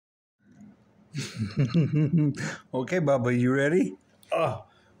Okay, Bubba, you ready? Oh,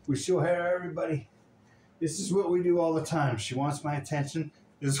 we show her everybody. This is what we do all the time. She wants my attention.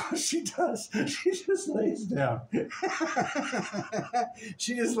 This is what she does. She just lays down.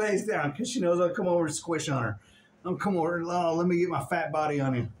 She just lays down because she knows I'll come over and squish on her. I'll come over. Oh, let me get my fat body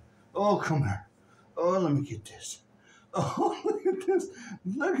on you. Oh, come here. Oh, let me get this. Oh, look at this.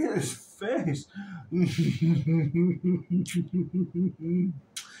 Look at his face.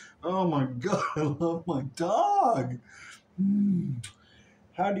 Oh my God, I love my dog.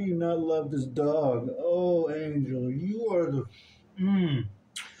 How do you not love this dog? Oh, Angel, you are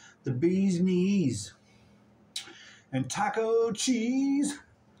the bee's knees and taco cheese.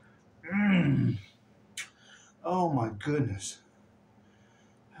 Oh my goodness.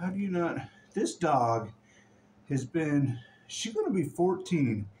 How do you not? This dog she's going to be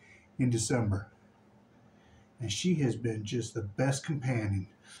 14 in December. And she has been just the best companion.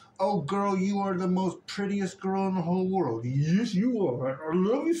 Oh, girl, you are the most prettiest girl in the whole world. Yes, you are. I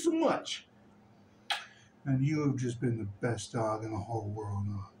love you so much. And you have just been the best dog in the whole world.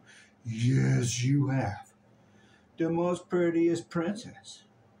 Yes, you have. The most prettiest princess.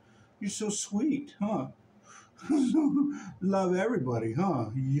 You're so sweet, huh? Love everybody,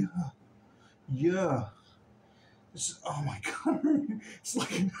 huh? Yeah. Yeah. Oh my God. It's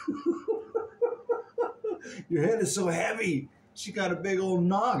like your head is so heavy. She got a big old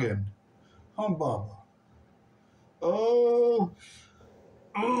noggin. Huh, Baba? Oh.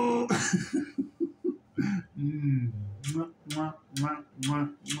 Oh. Mwah, mwah, mwah,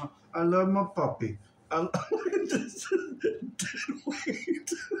 mwah. I love my puppy. Just dead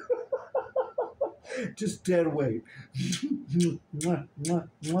weight. Just dead weight. Mwah, mwah, mwah,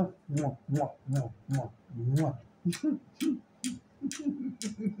 mwah, mwah, mwah, mwah, mwah.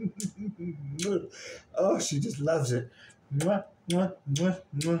 Oh, she just loves it. Mwah, mwah, mwah,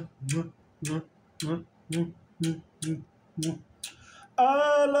 mwah, mwah, mwah, mwah, mwah, mwah, mwah.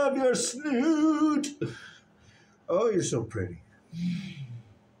 I love your snoot. Oh, you're so pretty.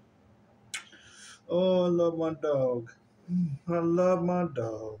 Oh, I love my dog. I love my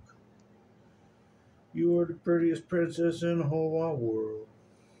dog. You are the prettiest princess in the whole wide world.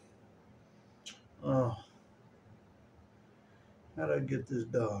 Oh, how'd I get this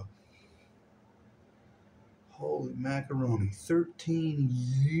dog? Holy macaroni. 13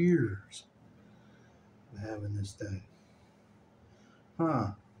 years of having this thing.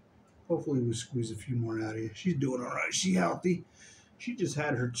 Huh. Hopefully we squeeze a few more out of you. She's doing all right. She's healthy. She just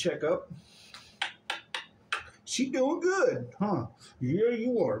had her checkup. She doing good, huh? Yeah,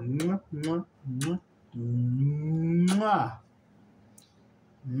 you are. Mwah, mwah, mwah, mwah.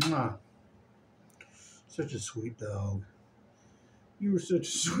 Mwah. Such a sweet dog. You were such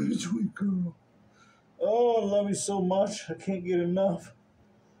a sweet, sweet girl. Oh, I love you so much. I can't get enough.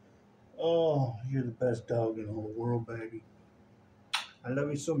 Oh, you're the best dog in the whole world, baby. I love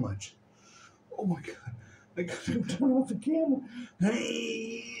you so much. Oh my God. I gotta turn off the camera.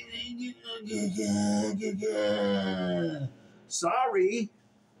 Hey. Sorry.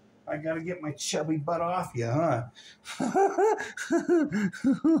 I gotta get my chubby butt off you, huh?